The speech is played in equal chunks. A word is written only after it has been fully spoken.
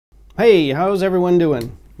Hey, how's everyone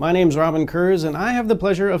doing? My name's Robin Kurz, and I have the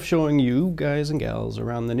pleasure of showing you guys and gals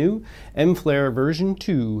around the new mFlare version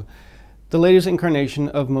 2, the latest incarnation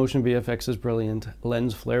of motionVFX's brilliant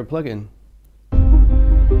lens flare plugin.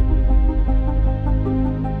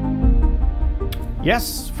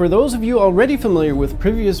 Yes, for those of you already familiar with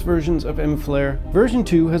previous versions of mFlare, version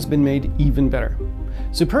 2 has been made even better.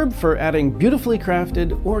 Superb for adding beautifully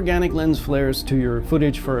crafted organic lens flares to your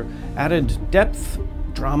footage for added depth,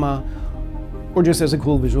 drama, or just as a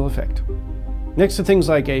cool visual effect. Next to things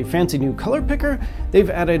like a fancy new color picker, they've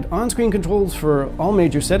added on-screen controls for all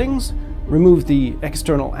major settings, removed the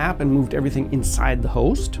external app and moved everything inside the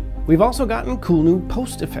host. We've also gotten cool new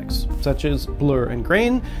post effects, such as blur and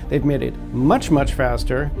grain. They've made it much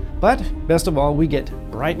faster, but best of all, we get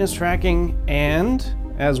brightness tracking and,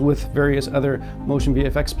 as with various other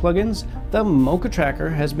motionVFX plugins, the Mocha tracker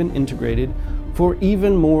has been integrated for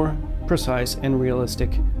even more precise and realistic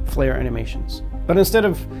flare animations. But instead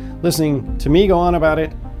of listening to me go on about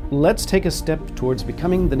it, let's take a step towards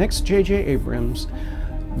becoming the next J.J. Abrams.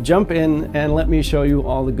 Jump in and let me show you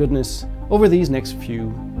all the goodness over these next few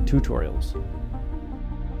tutorials.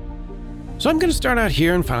 So I'm going to start out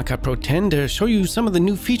here in Final Cut Pro 10 to show you some of the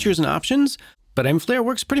new features and options, but mFlare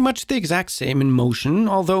works pretty much the exact same in Motion,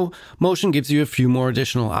 although Motion gives you a few more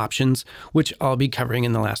additional options, which I'll be covering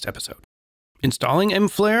in the last episode. Installing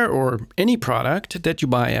mFlare or any product that you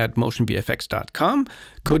buy at motionvfx.com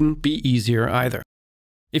couldn't be easier either.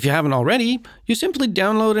 If you haven't already, you simply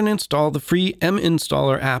download and install the free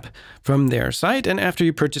mInstaller app from their site, and after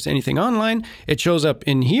you purchase anything online, it shows up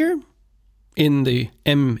in here, in the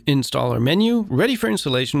mInstaller menu, ready for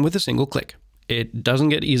installation with a single click. It doesn't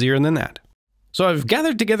get easier than that. So I've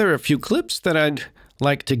gathered together a few clips that I'd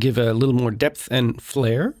like to give a little more depth and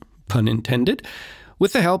flair, pun intended,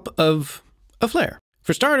 with the help of a flare.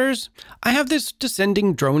 For starters, I have this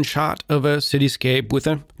descending drone shot of a cityscape with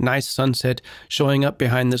a nice sunset showing up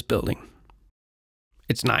behind this building.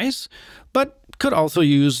 It's nice, but could also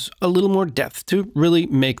use a little more depth to really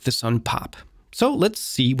make the sun pop. So let's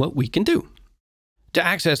see what we can do. To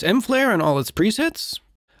access mFlare and all its presets,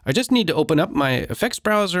 I just need to open up my effects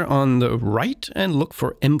browser on the right and look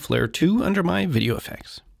for mFlare 2 under my video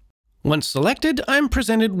effects. Once selected, I'm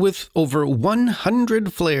presented with over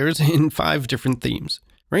 100 flares in 5 different themes,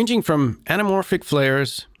 ranging from anamorphic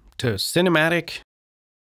flares to cinematic,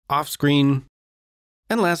 off-screen,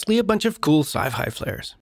 and lastly a bunch of cool sci-fi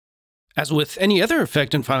flares. As with any other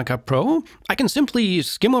effect in Final Cut Pro, I can simply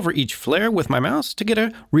skim over each flare with my mouse to get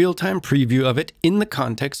a real-time preview of it in the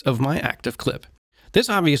context of my active clip. This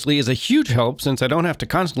obviously is a huge help since I don't have to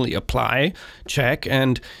constantly apply, check,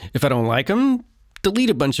 and if I don't like them,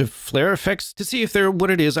 delete a bunch of flare effects to see if they're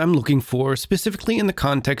what it is I'm looking for specifically in the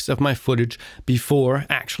context of my footage before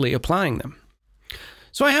actually applying them.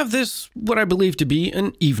 So I have this, what I believe to be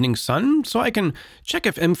an evening sun, so I can check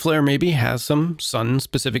if mFlare maybe has some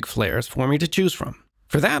sun-specific flares for me to choose from.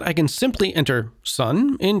 For that, I can simply enter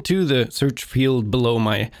sun into the search field below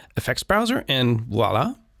my effects browser, and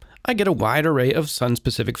voila, I get a wide array of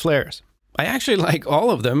sun-specific flares. I actually like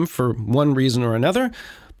all of them for one reason or another,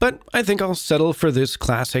 but I think I'll settle for this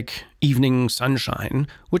classic evening sunshine,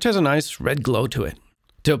 which has a nice red glow to it.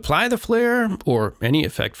 To apply the flare, or any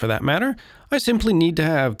effect for that matter, I simply need to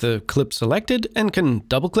have the clip selected and can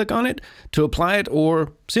double-click on it to apply it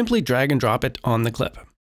or simply drag and drop it on the clip.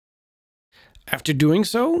 After doing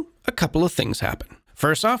so, a couple of things happen.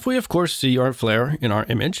 First off, we of course see our flare in our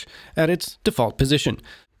image at its default position,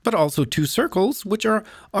 but also 2 circles, which are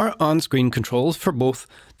our on-screen controls for both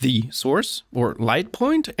the source or light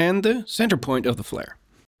point and the center point of the flare.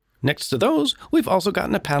 Next to those, we've also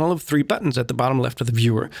gotten a panel of 3 buttons at the bottom left of the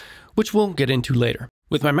viewer, which we'll get into later.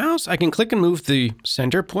 With my mouse, I can click and move the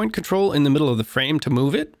center point control in the middle of the frame to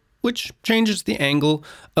move it, which changes the angle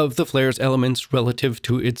of the flare's elements relative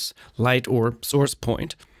to its light or source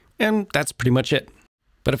point, and that's pretty much it.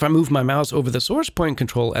 But if I move my mouse over the source point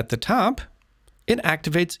control at the top, it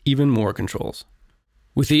activates even more controls.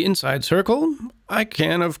 With the inside circle, I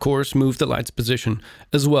can of course move the light's position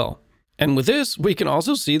as well. And with this, we can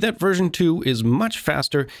also see that version 2 is much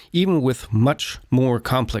faster, even with much more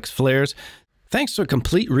complex flares, thanks to a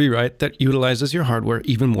complete rewrite that utilizes your hardware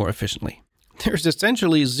even more efficiently. There's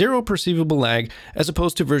essentially 0 perceivable lag as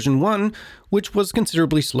opposed to version 1, which was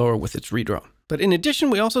considerably slower with its redraw. But in addition,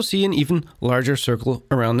 we also see an even larger circle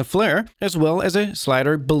around the flare, as well as a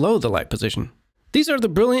slider below the light position. These are the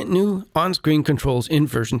brilliant new on-screen controls in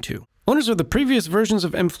version 2. Owners of the previous versions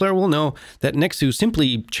of mFlare will know that next to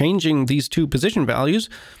simply changing these 2 position values,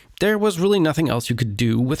 there was really nothing else you could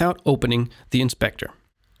do without opening the inspector.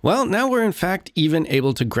 Well, now we're in fact even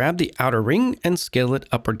able to grab the outer ring and scale it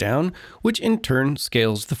up or down, which in turn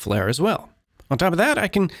scales the flare as well. On top of that, I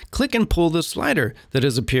can click and pull the slider that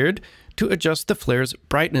has appeared to adjust the flare's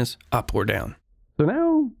brightness up or down. So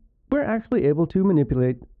now we're actually able to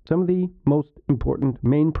manipulate some of the most important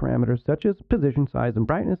main parameters such as position, size, and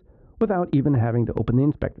brightness without even having to open the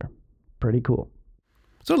inspector. Pretty cool.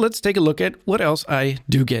 So let's take a look at what else I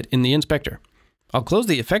do get in the inspector. I'll close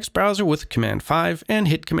the effects browser with Command 5 and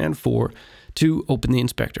hit Command 4 to open the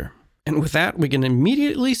inspector. And with that, we can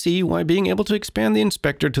immediately see why being able to expand the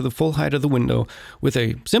inspector to the full height of the window with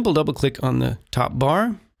a simple double click on the top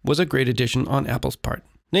bar was a great addition on Apple's part,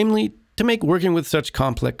 namely to make working with such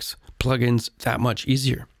complex plugins that much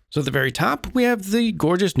easier. So at the very top, we have the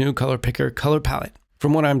gorgeous new color picker color palette.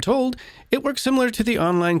 From what I'm told, it works similar to the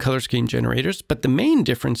online color scheme generators, but the main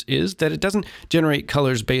difference is that it doesn't generate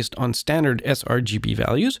colors based on standard sRGB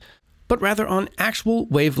values, but rather on actual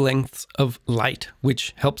wavelengths of light,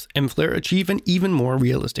 which helps mFlare achieve an even more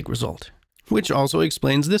realistic result. Which also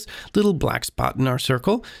explains this little black spot in our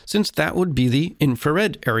circle, since that would be the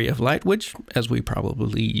infrared area of light, which, as we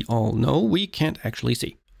probably all know, we can't actually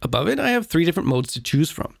see. Above it, I have 3 different modes to choose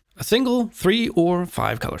from. A single, 3, or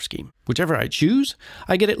 5 color scheme. Whichever I choose,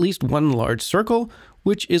 I get at least one large circle,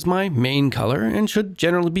 which is my main color and should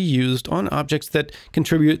generally be used on objects that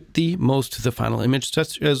contribute the most to the final image,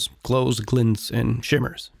 such as glows, glints, and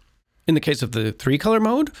shimmers. In the case of the 3 color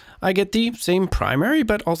mode, I get the same primary,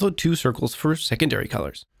 but also 2 circles for secondary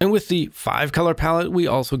colors. And with the 5 color palette, we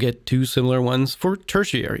also get 2 similar ones for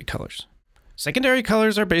tertiary colors. Secondary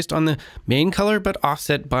colors are based on the main color, but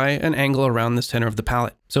offset by an angle around the center of the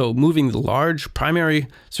palette. So moving the large primary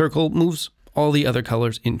circle moves all the other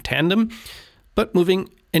colors in tandem, but moving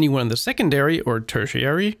any one of the secondary or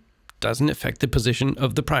tertiary doesn't affect the position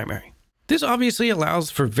of the primary. This obviously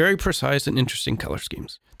allows for very precise and interesting color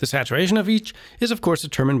schemes. The saturation of each is of course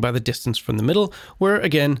determined by the distance from the middle, where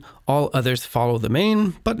again, all others follow the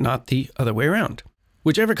main, but not the other way around.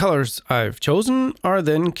 Whichever colors I've chosen are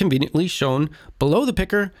then conveniently shown below the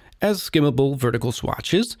picker as skimmable vertical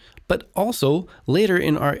swatches, but also later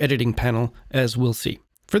in our editing panel, as we'll see.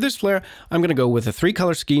 For this flare, I'm going to go with a 3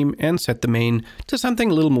 color scheme and set the main to something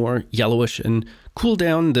a little more yellowish and cool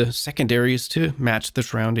down the secondaries to match the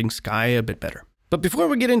surrounding sky a bit better. But before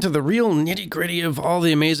we get into the real nitty-gritty of all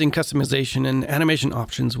the amazing customization and animation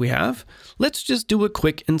options we have, let's just do a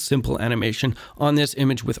quick and simple animation on this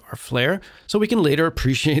image with our flare so we can later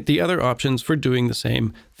appreciate the other options for doing the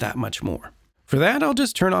same that much more. For that, I'll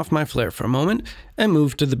just turn off my flare for a moment and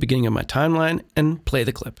move to the beginning of my timeline and play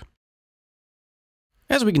the clip.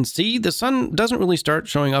 As we can see, the sun doesn't really start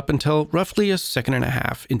showing up until roughly 1.5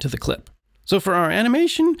 seconds into the clip. So for our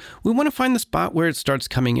animation, we want to find the spot where it starts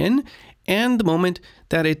coming in and the moment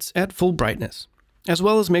that it's at full brightness, as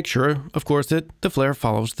well as make sure, of course, that the flare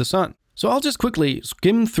follows the sun. So I'll just quickly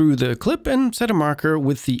skim through the clip and set a marker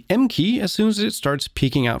with the M key as soon as it starts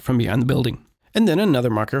peeking out from behind the building, and then another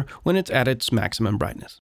marker when it's at its maximum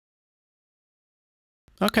brightness.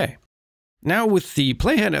 Okay. Now with the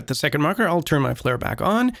playhead at the second marker, I'll turn my flare back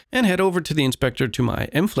on and head over to the inspector to my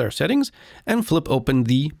mFlare settings and flip open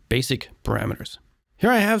the basic parameters. Here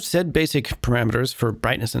I have set basic parameters for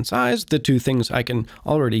brightness and size, the 2 things I can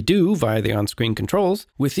already do via the on-screen controls,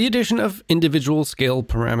 with the addition of individual scale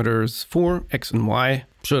parameters for X and Y,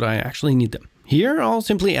 should I actually need them. Here, I'll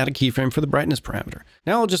simply add a keyframe for the brightness parameter.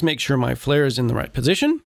 Now I'll just make sure my flare is in the right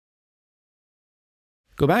position,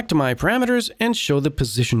 go back to my parameters and show the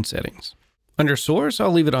position settings. Under source,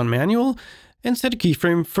 I'll leave it on manual and set a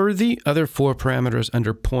keyframe for the other 4 parameters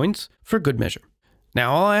under points for good measure.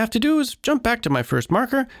 Now all I have to do is jump back to my first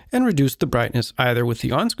marker and reduce the brightness either with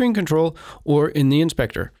the on-screen control or in the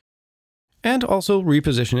inspector, and also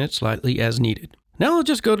reposition it slightly as needed. Now I'll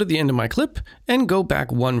just go to the end of my clip and go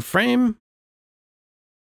back 1 frame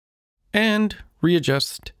and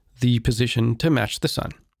readjust the position to match the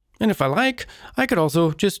sun. And if I like, I could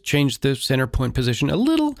also just change the center point position a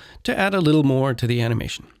little to add a little more to the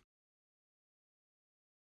animation.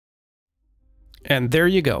 And there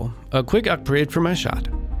you go, a quick upgrade for my shot.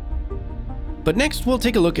 But next we'll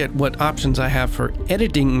take a look at what options I have for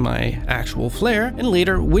editing my actual flare, and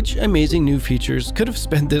later which amazing new features could have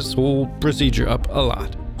sped this whole procedure up a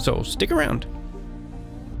lot. So stick around.